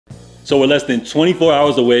So we're less than 24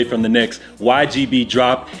 hours away from the next YGB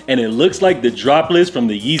drop, and it looks like the drop list from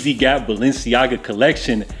the Yeezy Gap Balenciaga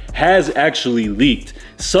collection has actually leaked.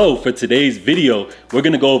 So for today's video, we're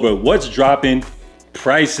gonna go over what's dropping,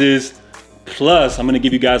 prices, plus I'm gonna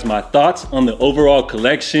give you guys my thoughts on the overall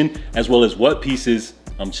collection, as well as what pieces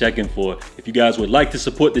I'm checking for. If you guys would like to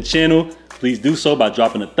support the channel, please do so by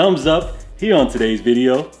dropping a thumbs up here on today's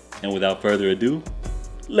video. And without further ado,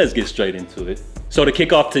 let's get straight into it. So to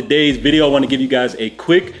kick off today's video, I want to give you guys a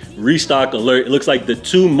quick restock alert. It looks like the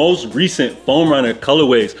two most recent Foam Runner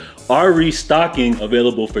colorways are restocking,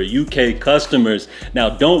 available for UK customers. Now,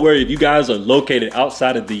 don't worry, if you guys are located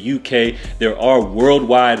outside of the UK, there are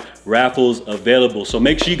worldwide raffles available. So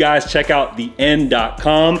make sure you guys check out the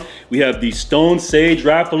N.com. We have the Stone Sage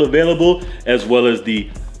raffle available, as well as the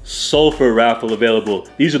Sulfur raffle available.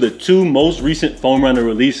 These are the two most recent Foam Runner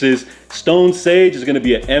releases. Stone Sage is going to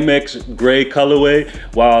be an MX gray colorway,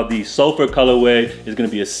 while the Sulfur colorway is going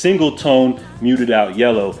to be a single tone muted out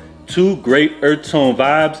yellow. Two great earth tone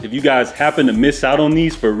vibes. If you guys happen to miss out on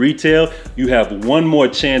these for retail, you have one more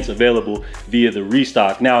chance available via the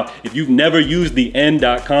restock. Now, if you've never used the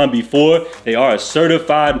N.com before, they are a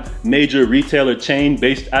certified major retailer chain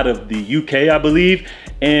based out of the UK, I believe.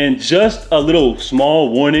 And just a little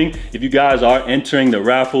small warning, if you guys are entering the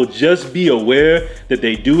raffle, just be aware that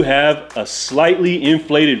they do have a slightly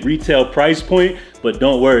inflated retail price point, but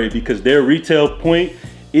don't worry, because their retail point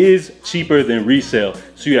is cheaper than resale.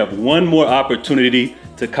 So you have one more opportunity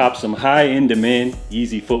to cop some high-end demand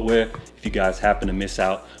Yeezy footwear if you guys happen to miss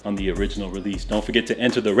out on the original release. Don't forget to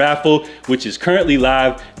enter the raffle, which is currently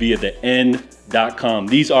live via the N.com.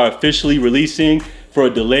 These are officially releasing for a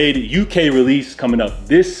delayed UK release coming up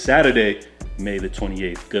this Saturday, May the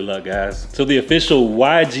 28th. Good luck, guys. So the official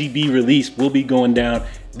YGB release will be going down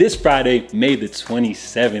this Friday, May the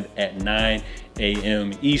 27th at 9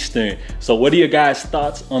 a.m. Eastern. So what are your guys'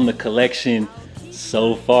 thoughts on the collection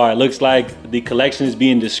so far? It looks like the collection is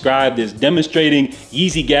being described as demonstrating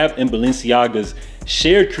Yeezy Gap and Balenciaga's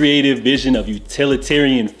shared creative vision of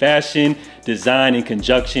utilitarian fashion design in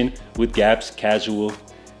conjunction with Gap's casual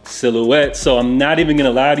silhouette. So I'm not even gonna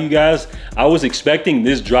lie to you guys, I was expecting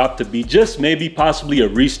this drop to be just maybe possibly a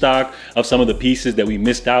restock of some of the pieces that we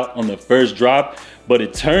missed out on the first drop, but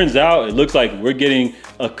it turns out it looks like we're getting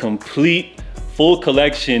a complete full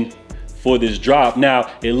collection for this drop.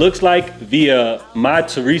 Now, it looks like via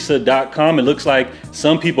myteresa.com, it looks like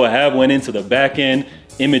some people have went into the back end,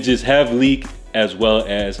 images have leaked, as well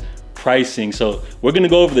as pricing. So we're gonna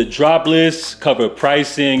go over the drop list, cover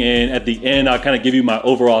pricing, and at the end, I'll kind of give you my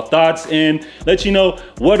overall thoughts and let you know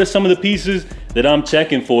what are some of the pieces that I'm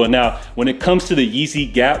checking for. Now, when it comes to the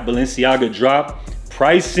Yeezy Gap Balenciaga drop,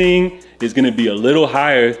 pricing is gonna be a little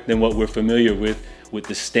higher than what we're familiar with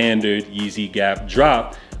the standard Yeezy Gap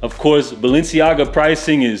drop. Of course, Balenciaga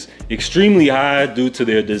pricing is extremely high due to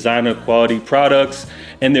their designer quality products,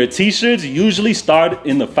 and their t-shirts usually start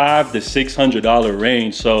in the $500 to $600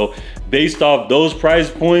 range. So based off those price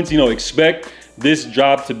points, expect this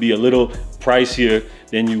drop to be a little pricier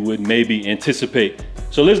than you would maybe anticipate.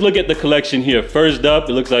 So let's look at the collection here. First up,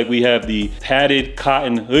 it looks like we have the padded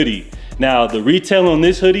cotton hoodie. Now, the retail on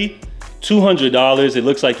this hoodie, $200. It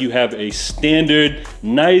looks like you have a standard,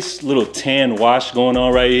 nice little tan wash going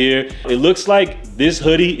on right here. It looks like this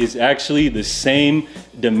hoodie is actually the same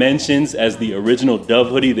dimensions as the original Dove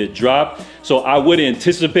hoodie that dropped. So I would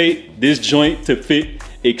anticipate this joint to fit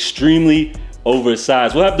extremely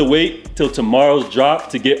oversized. We'll have to wait till tomorrow's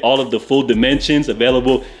drop to get all of the full dimensions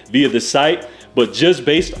available via the site. But just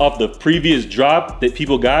based off the previous drop that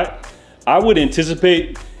people got, I would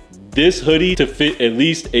anticipate this hoodie to fit at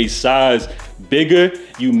least a size bigger.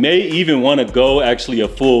 You may even want to go actually a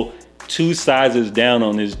full 2 sizes down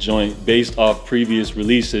on this joint based off previous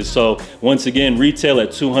releases. So once again, retail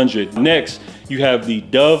at $200. Next, you have the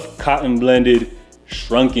Dove cotton blended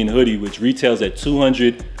shrunken hoodie, which retails at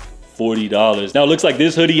 $240. Now it looks like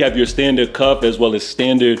this hoodie, you have your standard cuff as well as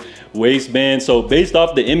standard waistband. So based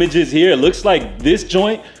off the images here, it looks like this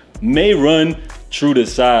joint may run true to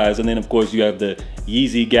size. And then of course you have the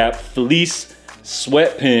Yeezy Gap fleece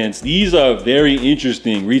sweatpants. These are very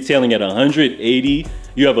interesting, retailing at $180.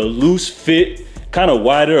 You have a loose fit, kind of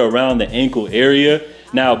wider around the ankle area.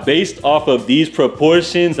 Now, based off of these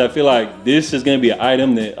proportions, I feel like this is gonna be an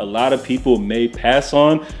item that a lot of people may pass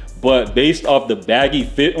on, but based off the baggy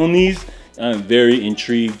fit on these, I'm very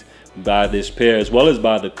intrigued by this pair, as well as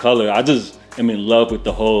by the color. I just am in love with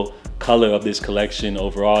the whole color of this collection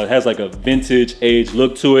overall. It has like a vintage age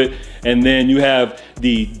look to it. And then you have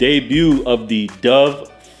the debut of the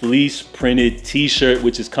Dove fleece printed t-shirt,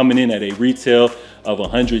 which is coming in at a retail of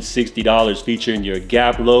 $160, featuring your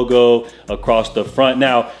Gap logo across the front.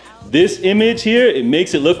 Now, this image here, it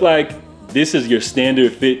makes it look like this is your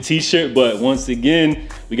standard fit t-shirt, but once again,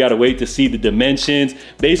 we gotta wait to see the dimensions.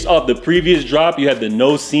 Based off the previous drop, you had the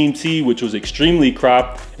no seam tee, which was extremely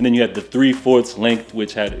cropped, and then you had the 3/4 length,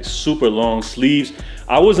 which had super long sleeves.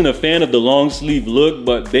 I wasn't a fan of the long sleeve look,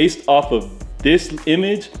 but based off of this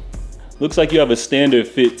image, looks like you have a standard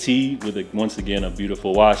fit tee with, once again, a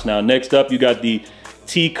beautiful wash. Now, next up, you got the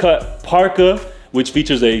T-cut parka, which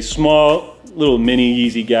features a small little mini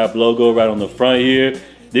Yeezy Gap logo right on the front here.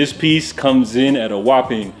 This piece comes in at a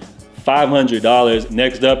whopping $500.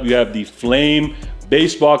 Next up, you have the Flame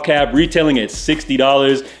baseball cap, retailing at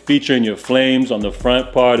 $60, featuring your flames on the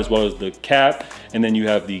front part as well as the cap. And then you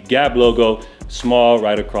have the Gap logo, small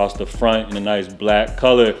right across the front in a nice black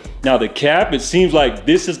color. Now the cap, it seems like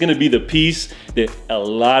this is gonna be the piece that a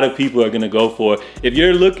lot of people are gonna go for. If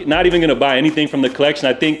you're not even gonna buy anything from the collection,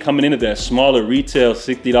 I think coming in at that smaller retail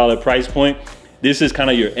 $60 price point, this is kind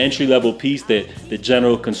of your entry-level piece that the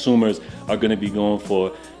general consumers are gonna be going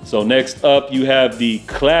for. So next up, you have the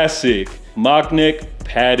classic mock neck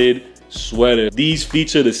padded sweater. These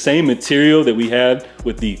feature the same material that we had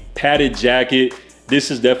with the padded jacket. This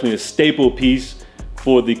is definitely a staple piece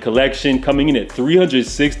for the collection, coming in at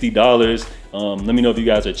 $360. Let me know if you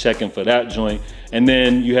guys are checking for that joint. And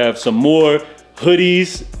then you have some more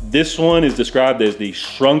hoodies. This one is described as the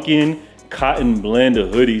shrunken cotton blend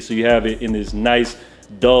of hoodies. So you have it in this nice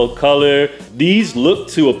dull color. These look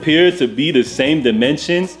to appear to be the same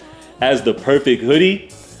dimensions as the perfect hoodie,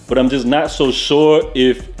 but I'm just not so sure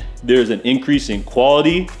if there's an increase in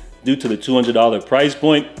quality due to the $200 price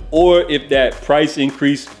point, or if that price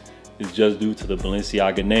increase is just due to the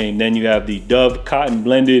Balenciaga name. Then you have the Dove cotton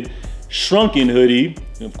blended shrunken hoodie,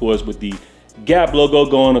 of course, with the Gap logo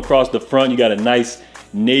going across the front. You got a nice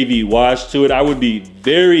navy wash to it. I would be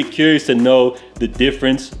very curious to know the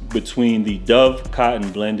difference between the Dove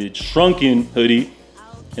cotton blended shrunken hoodie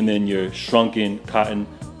and then your shrunken cotton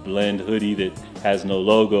blend hoodie that has no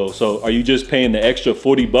logo. So are you just paying the extra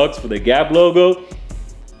 40 bucks for the Gap logo?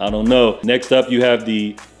 I don't know. Next up, you have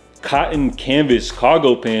the cotton canvas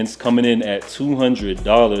cargo pants coming in at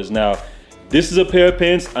 $200. Now, this is a pair of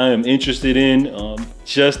pants I am interested in.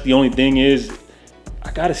 Just the only thing is, I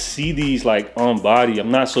gotta see these like on body. I'm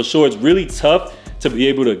not so sure. It's really tough to be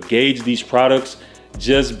able to gauge these products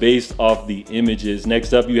just based off the images.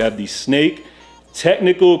 Next up, you have the Snake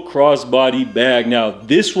technical crossbody bag. Now,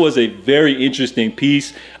 this was a very interesting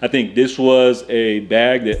piece. I think this was a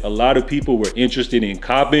bag that a lot of people were interested in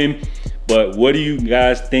copping, but what do you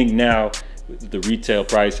guys think now? The retail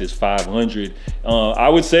price is $500. I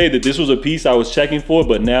would say that this was a piece I was checking for,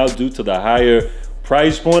 but now due to the higher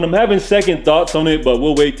price point, I'm having second thoughts on it, but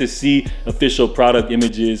we'll wait to see official product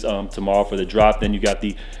images tomorrow for the drop. Then you got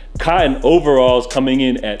the cotton overalls coming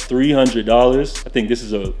in at $300. I think this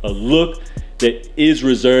is a look that is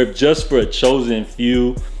reserved just for a chosen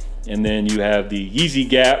few. And then you have the Yeezy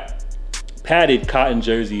Gap padded cotton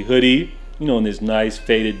jersey hoodie, you know, in this nice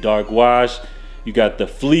faded dark wash. You got the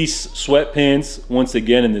fleece sweatpants, once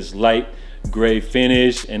again in this light gray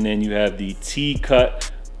finish. And then you have the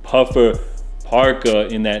T-cut puffer parka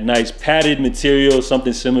in that nice padded material,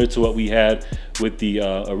 something similar to what we had with the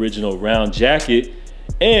original round jacket.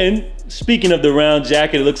 And speaking of the round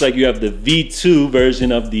jacket, it looks like you have the V2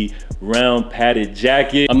 version of the round padded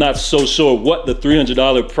jacket. I'm not so sure what the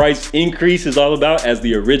 $300 price increase is all about, as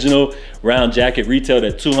the original round jacket retailed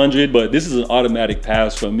at $200, but this is an automatic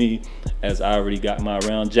pass for me as I already got my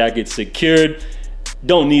round jacket secured.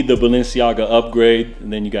 Don't need the Balenciaga upgrade.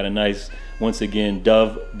 And then you got a nice, once again,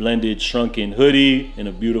 Dove blended shrunken hoodie in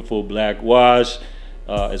a beautiful black wash,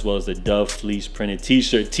 as well as the Dove fleece printed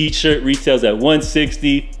t-shirt. T-shirt retails at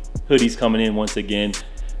 $160. Hoodies coming in once again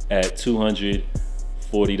at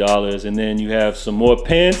 $240. And then you have some more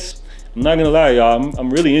pants. I'm not gonna lie, y'all, I'm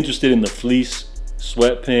really interested in the fleece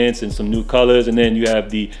sweatpants and some new colors. And then you have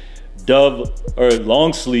the Dove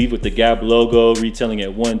long sleeve with the Gap logo retailing at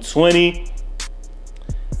 $120.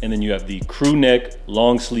 And then you have the crew neck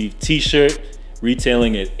long sleeve t-shirt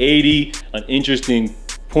retailing at $80. An interesting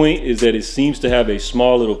point is that it seems to have a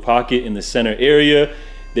small little pocket in the center area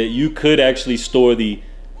that you could actually store the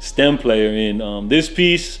stem player in. This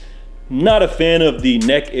piece, not a fan of the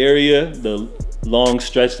neck area, the long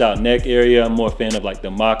stretched out neck area. I'm more a fan of like the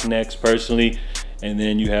mock necks personally. And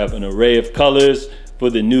then you have an array of colors for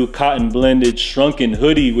the new cotton blended shrunken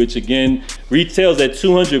hoodie, which again retails at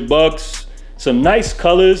 200 bucks. Some nice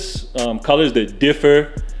colors, colors that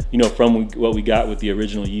differ, you know, from what we got with the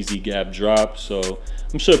original Yeezy Gap drop. So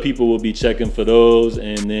I'm sure people will be checking for those.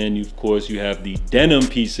 And then of course you have the denim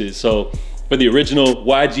pieces. So For the original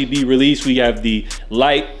YGB release, we have the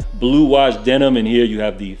light blue wash denim, and here you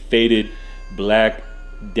have the faded black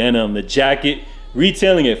denim. The jacket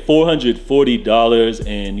retailing at $440,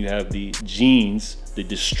 and you have the jeans, the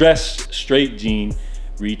distressed straight jean,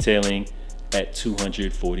 retailing at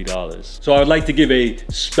 $240. So I would like to give a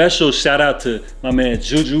special shout out to my man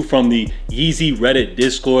Juju from the Yeezy Reddit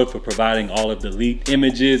Discord for providing all of the leaked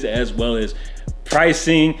images as well as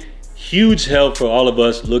pricing. Huge help for all of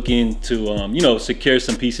us looking to you know, secure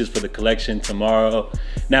some pieces for the collection tomorrow.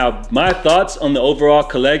 Now, my thoughts on the overall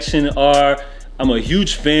collection are, I'm a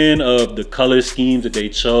huge fan of the color schemes that they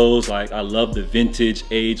chose. Like, I love the vintage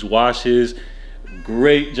age washes.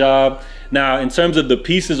 Great job. Now, in terms of the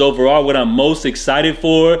pieces overall, what I'm most excited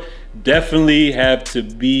for definitely have to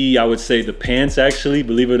be, I would say, the pants, actually,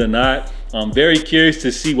 believe it or not. I'm very curious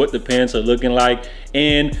to see what the pants are looking like,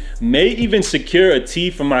 and may even secure a tee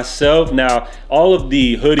for myself. Now, all of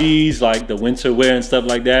the hoodies, like the winter wear and stuff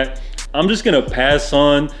like that, I'm just gonna pass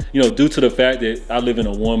on, you know, due to the fact that I live in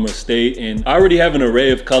a warmer state and I already have an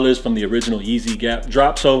array of colors from the original Yeezy Gap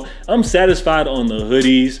drop. So I'm satisfied on the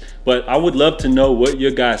hoodies, but I would love to know what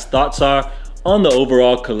your guys' thoughts are on the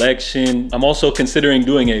overall collection. I'm also considering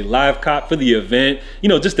doing a live cop for the event, you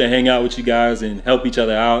know, just to hang out with you guys and help each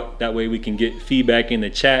other out. That way we can get feedback in the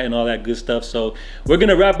chat and all that good stuff. So we're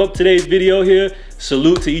gonna wrap up today's video here.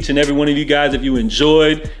 Salute to each and every one of you guys. If you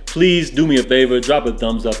enjoyed, please do me a favor, drop a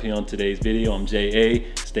thumbs up here on today's video. I'm JA,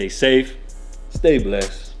 stay safe, stay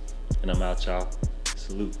blessed, and I'm out, y'all.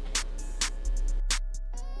 Salute.